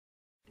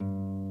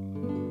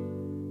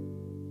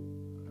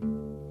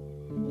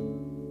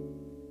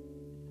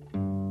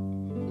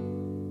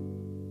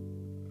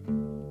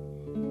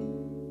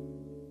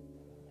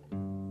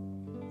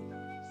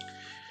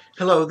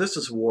Hello, this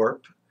is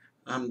Warp.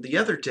 The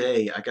other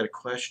day I got a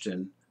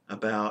question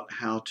about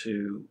how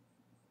to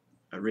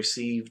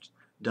receive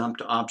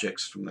dumped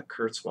objects from the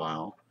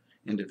Kurzweil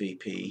into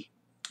VP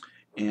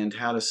and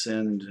how to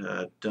send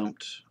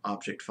dumped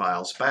object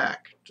files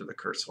back to the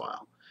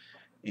Kurzweil.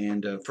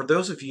 And for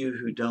those of you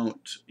who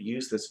don't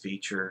use this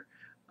feature,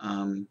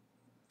 um,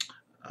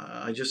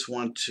 I just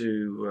want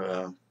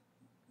to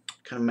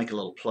kind of make a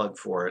little plug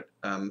for it.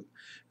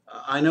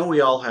 I know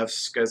we all have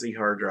SCSI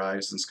hard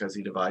drives and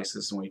SCSI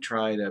devices, and we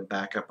try to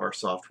back up our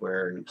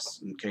software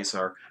in case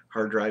our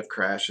hard drive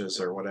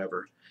crashes or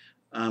whatever.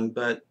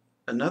 But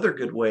another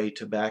good way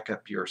to back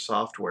up your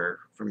software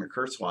from your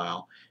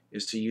Kurzweil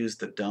is to use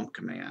the dump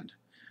command,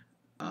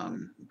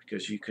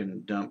 because you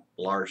can dump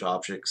large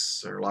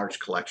objects or large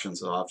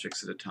collections of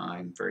objects at a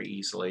time very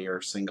easily,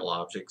 or single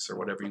objects, or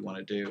whatever you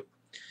want to do.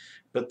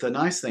 But the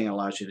nice thing it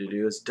allows you to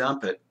do is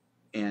dump it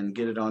and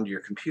get it onto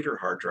your computer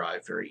hard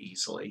drive very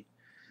easily.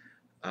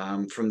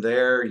 From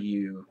there,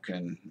 you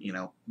can,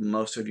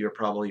 most of you are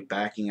probably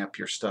backing up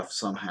your stuff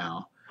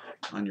somehow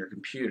on your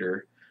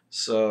computer,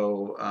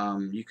 so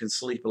you can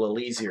sleep a little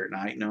easier at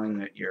night knowing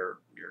that your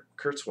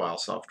Kurzweil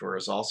software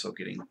is also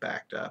getting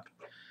backed up.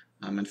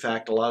 In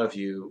fact, a lot of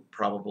you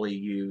probably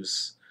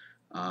use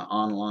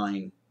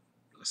online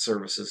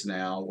services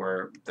now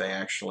where they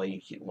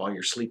actually, while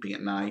you're sleeping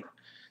at night,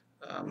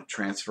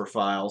 transfer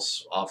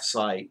files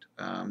off-site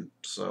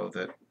so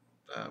that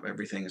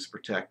everything is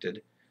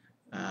protected.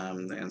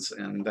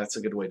 And that's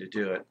a good way to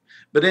do it.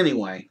 But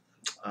anyway,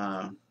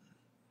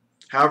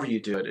 however you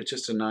do it, it's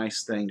just a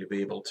nice thing to be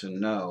able to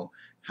know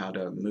how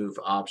to move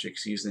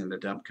objects using the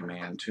dump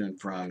command to and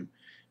from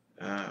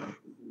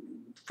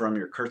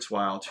your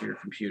Kurzweil to your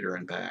computer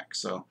and back.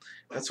 So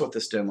that's what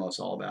this demo is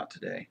all about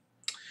today.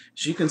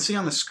 As you can see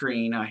on the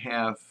screen, I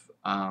have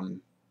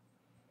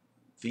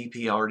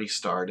VP already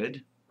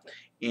started,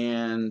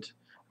 and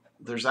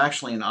there's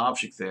actually an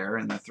object there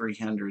in the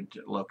 300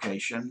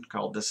 location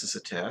called "This is a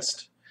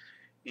test."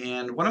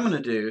 And what I'm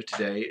going to do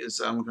today is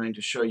I'm going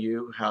to show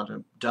you how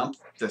to dump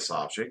this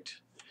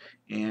object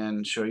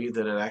and show you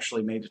that it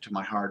actually made it to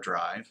my hard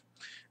drive.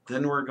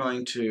 Then we're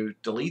going to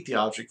delete the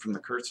object from the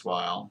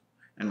Kurzweil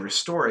and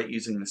restore it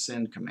using the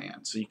send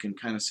command, so you can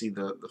kind of see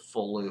the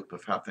full loop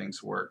of how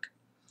things work.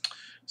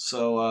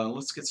 So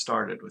let's get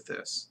started with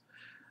this.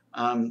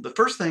 The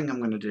first thing I'm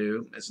going to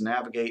do is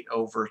navigate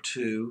over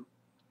to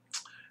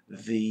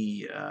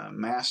the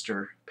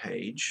master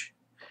page,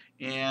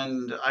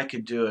 and I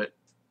could do it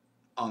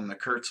on the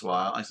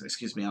Kurzweil,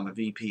 on the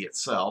VP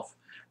itself,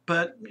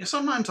 but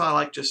sometimes I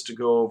like just to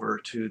go over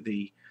to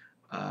the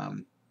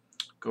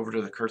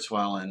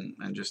Kurzweil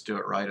and just do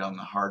it right on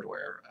the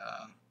hardware.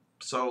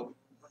 So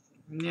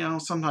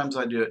sometimes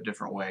I do it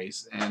different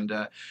ways, and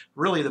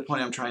really the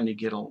point I'm trying to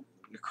get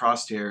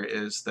across here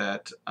is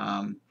that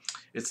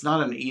it's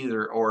not an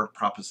either-or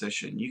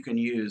proposition. You can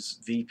use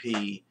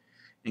VP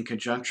in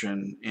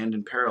conjunction and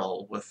in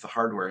parallel with the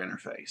hardware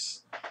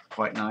interface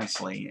quite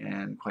nicely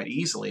and quite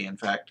easily. In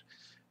fact,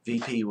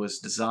 VP was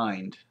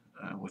designed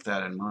with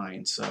that in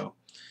mind. So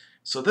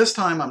this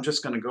time I'm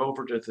just going to go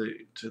over to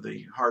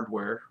the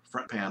hardware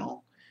front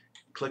panel,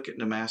 click it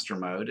into master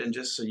mode, and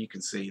just so you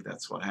can see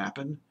that's what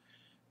happened,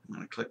 I'm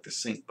going to click the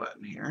sync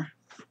button here.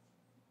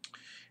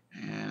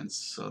 And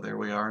so there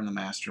we are in the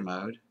master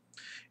mode.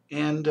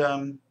 And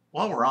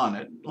while we're on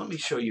it, let me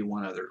show you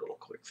one other little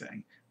quick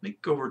thing. Let me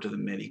go over to the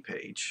MIDI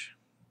page,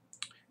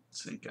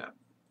 sync up.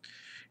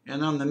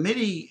 And on the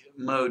MIDI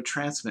mode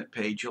transmit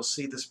page, you'll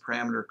see this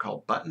parameter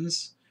called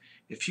buttons.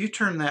 If you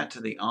turn that to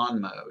the on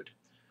mode,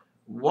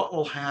 what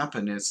will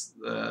happen is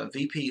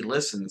VP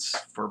listens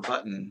for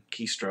button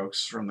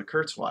keystrokes from the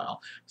Kurzweil.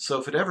 So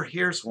if it ever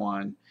hears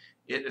one,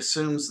 it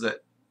assumes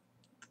that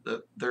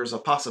there's a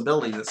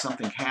possibility that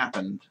something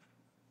happened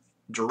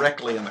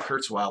directly in the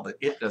Kurzweil that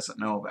it doesn't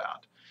know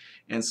about.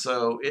 And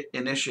so it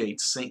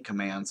initiates sync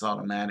commands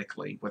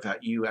automatically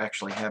without you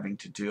actually having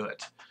to do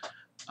it.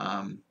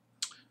 And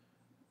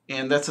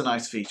that's a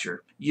nice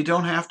feature. You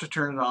don't have to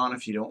turn it on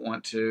if you don't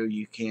want to.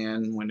 You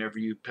can, whenever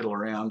you piddle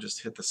around,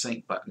 just hit the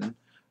sync button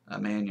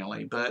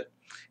manually. But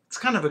it's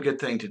kind of a good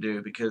thing to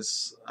do,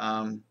 because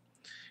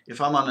if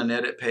I'm on an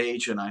edit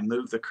page and I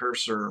move the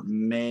cursor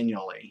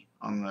manually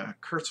on the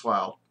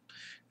Kurzweil,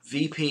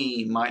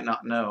 VP might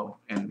not know,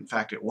 and in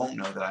fact it won't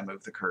know that I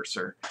moved the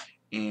cursor,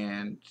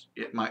 and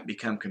it might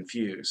become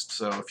confused.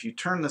 So if you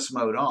turn this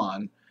mode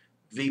on,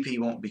 VP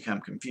won't become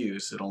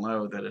confused. It'll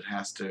know that it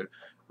has to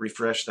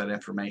refresh that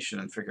information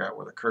and figure out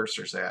where the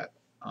cursor's at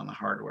on the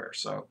hardware.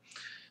 So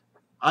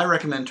I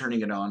recommend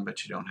turning it on,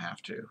 but you don't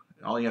have to.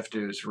 All you have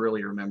to do is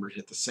really remember to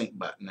hit the sync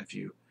button if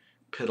you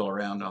piddle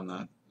around on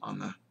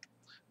the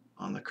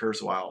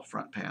Kurzweil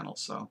front panel.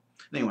 So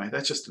anyway,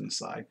 that's just an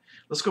aside.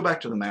 Let's go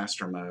back to the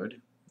master mode,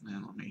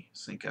 and let me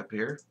sync up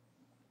here.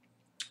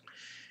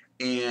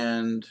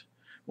 And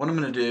what I'm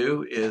going to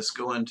do is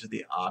go into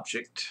the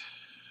object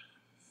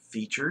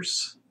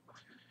features,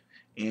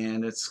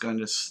 and it's going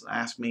to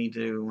ask me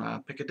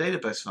to pick a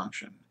database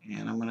function,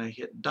 and I'm going to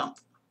hit dump.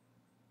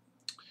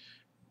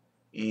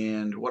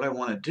 And what I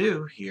want to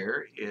do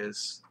here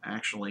is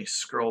actually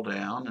scroll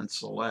down and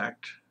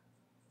select,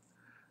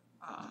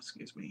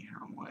 excuse me,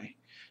 wrong way.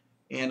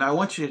 And I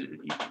want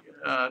you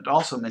to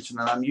also mention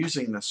that I'm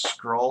using the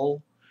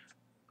scroll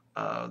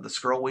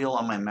wheel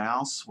on my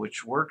mouse,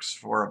 which works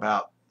for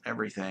about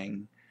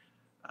everything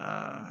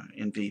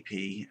in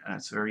VP.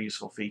 It's a very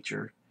useful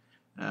feature,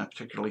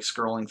 particularly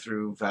scrolling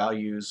through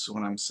values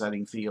when I'm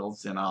setting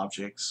fields in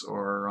objects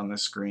or on the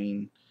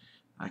screen.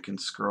 I can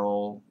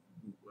scroll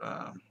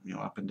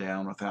up and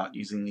down without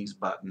using these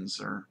buttons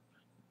or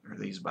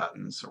these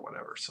buttons or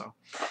whatever. So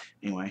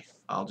anyway,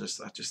 I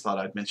just thought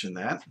I'd mention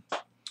that.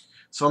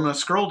 So I'm going to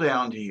scroll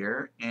down to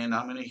here and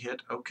I'm going to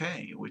hit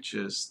OK, which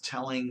is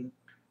telling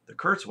the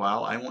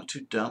Kurzweil I want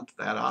to dump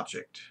that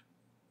object.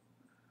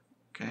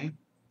 Okay,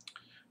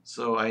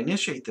 so I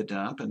initiate the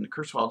dump and the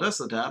Kurzweil does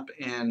the dump,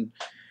 and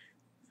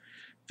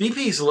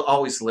VP is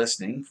always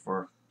listening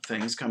for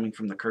things coming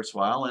from the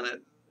Kurzweil, and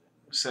it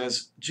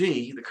says,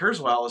 gee, the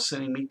Kurzweil is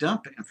sending me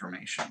dump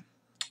information.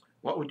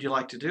 What would you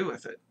like to do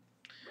with it?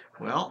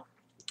 Well,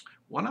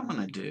 what I'm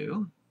going to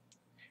do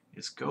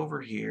is go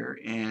over here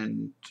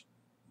and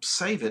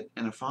save it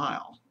in a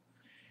file.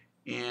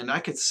 And I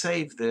could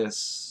save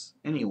this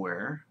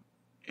anywhere,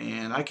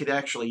 and I could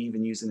actually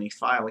even use any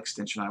file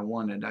extension I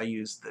wanted. I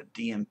used the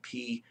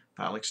DMP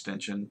file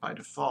extension by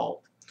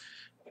default,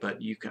 but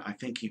I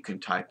think you can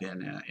type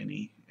in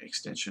any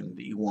extension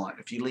that you want.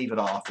 If you leave it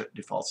off, it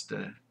defaults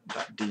to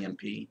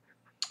 .dmp.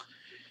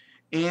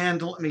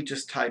 And let me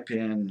just type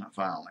in a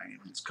file name.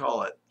 Let's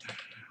call it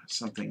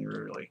something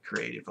really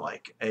creative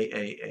like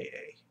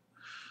AAAA.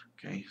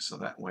 Okay, so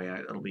that way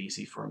it'll be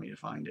easy for me to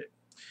find it.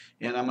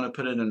 And I'm going to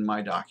put it in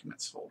my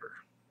documents folder.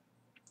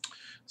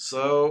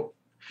 So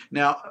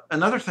now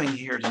another thing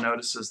here to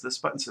notice is this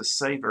button says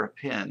save or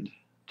append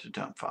to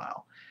dump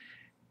file.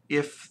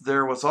 If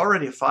there was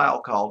already a file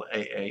called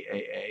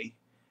AAAA,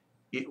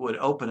 it would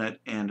open it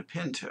and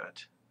append to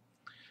it.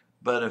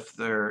 But if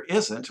there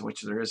isn't,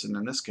 which there isn't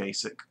in this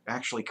case, it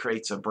actually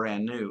creates a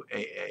brand new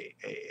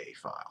AAAA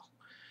file.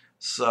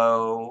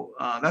 So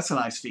that's a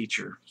nice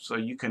feature. So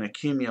you can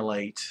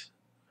accumulate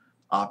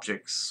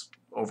objects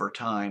over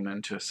time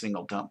into a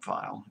single dump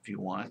file if you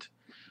want,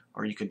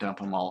 or you can dump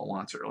them all at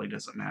once. It really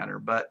doesn't matter,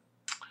 but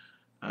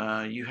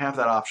you have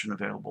that option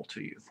available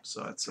to you,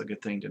 so that's a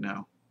good thing to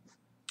know.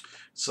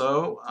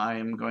 So I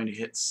am going to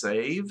hit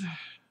save,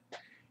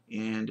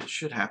 and it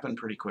should happen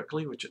pretty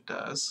quickly, which it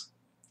does.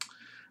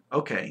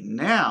 Okay,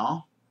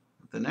 now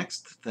the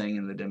next thing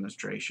in the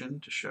demonstration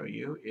to show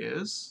you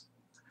is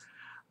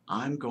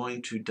I'm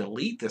going to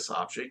delete this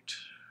object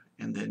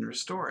and then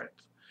restore it.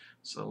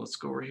 So let's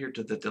go over here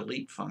to the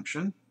delete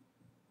function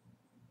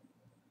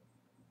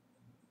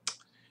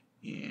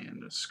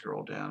and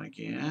scroll down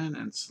again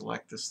and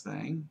select this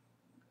thing.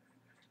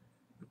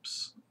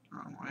 Oops,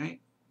 wrong way.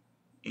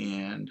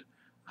 And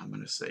I'm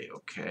going to say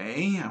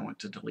OK. I want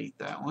to delete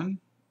that one.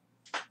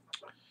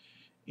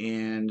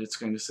 And it's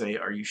going to say,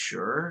 are you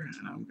sure?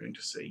 And I'm going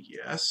to say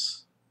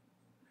yes.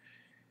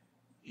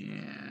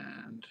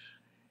 And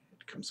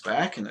it comes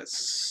back and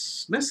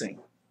it's missing,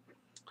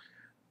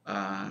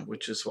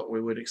 which is what we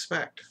would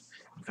expect.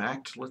 In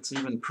fact, let's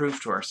even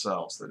prove to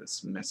ourselves that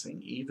it's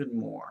missing even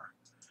more.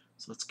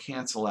 So let's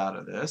cancel out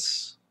of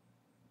this.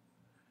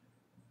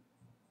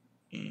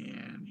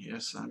 And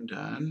yes, I'm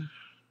done.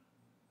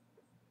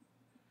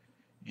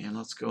 And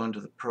let's go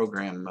into the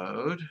program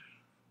mode.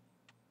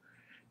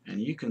 And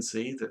you can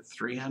see that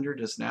 300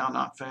 is now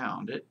not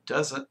found. It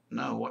doesn't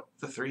know what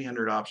the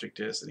 300 object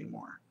is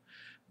anymore.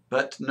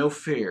 But no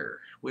fear,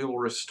 we will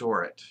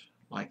restore it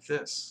like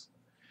this.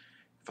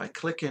 If I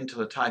click into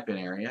the type-in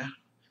area,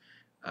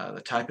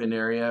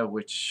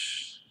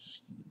 which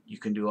you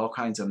can do all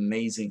kinds of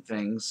amazing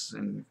things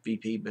in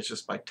VP, but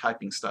just by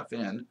typing stuff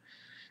in,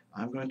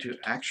 I'm going to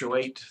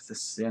actuate the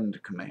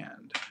send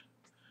command.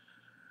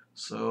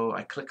 So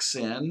I click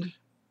send,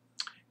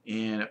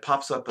 and it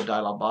pops up a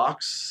dialog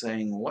box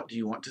saying, what do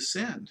you want to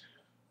send?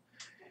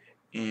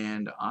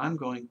 And I'm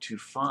going to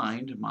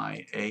find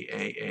my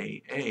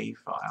AAAA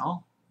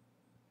file,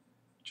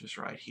 which is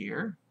right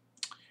here.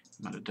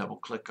 I'm going to double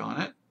click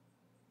on it.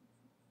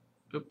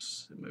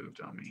 Oops, it moved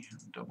on me.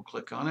 Double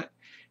click on it,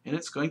 and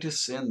it's going to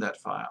send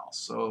that file.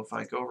 So if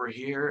I go over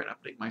here and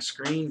update my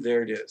screen,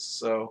 there it is.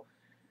 So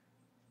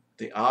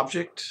the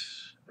object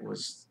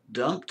was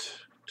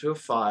dumped to a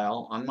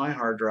file on my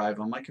hard drive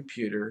on my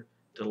computer,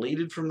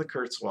 deleted from the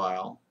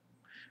Kurzweil.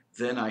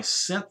 Then I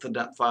sent the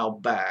dump file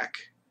back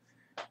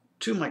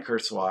to my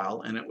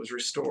Kurzweil and it was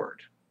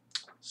restored.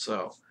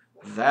 So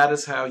that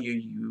is how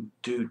you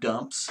do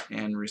dumps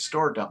and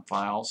restore dump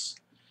files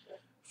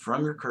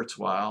from your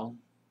Kurzweil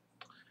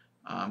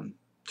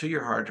to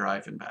your hard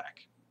drive and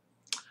back.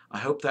 I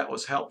hope that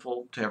was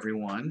helpful to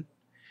everyone.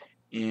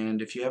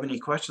 And if you have any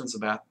questions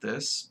about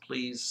this,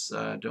 please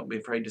don't be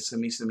afraid to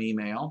send me some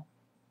email.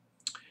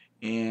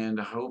 And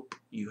I hope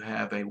you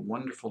have a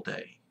wonderful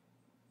day.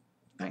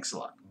 Thanks a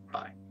lot.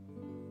 Bye.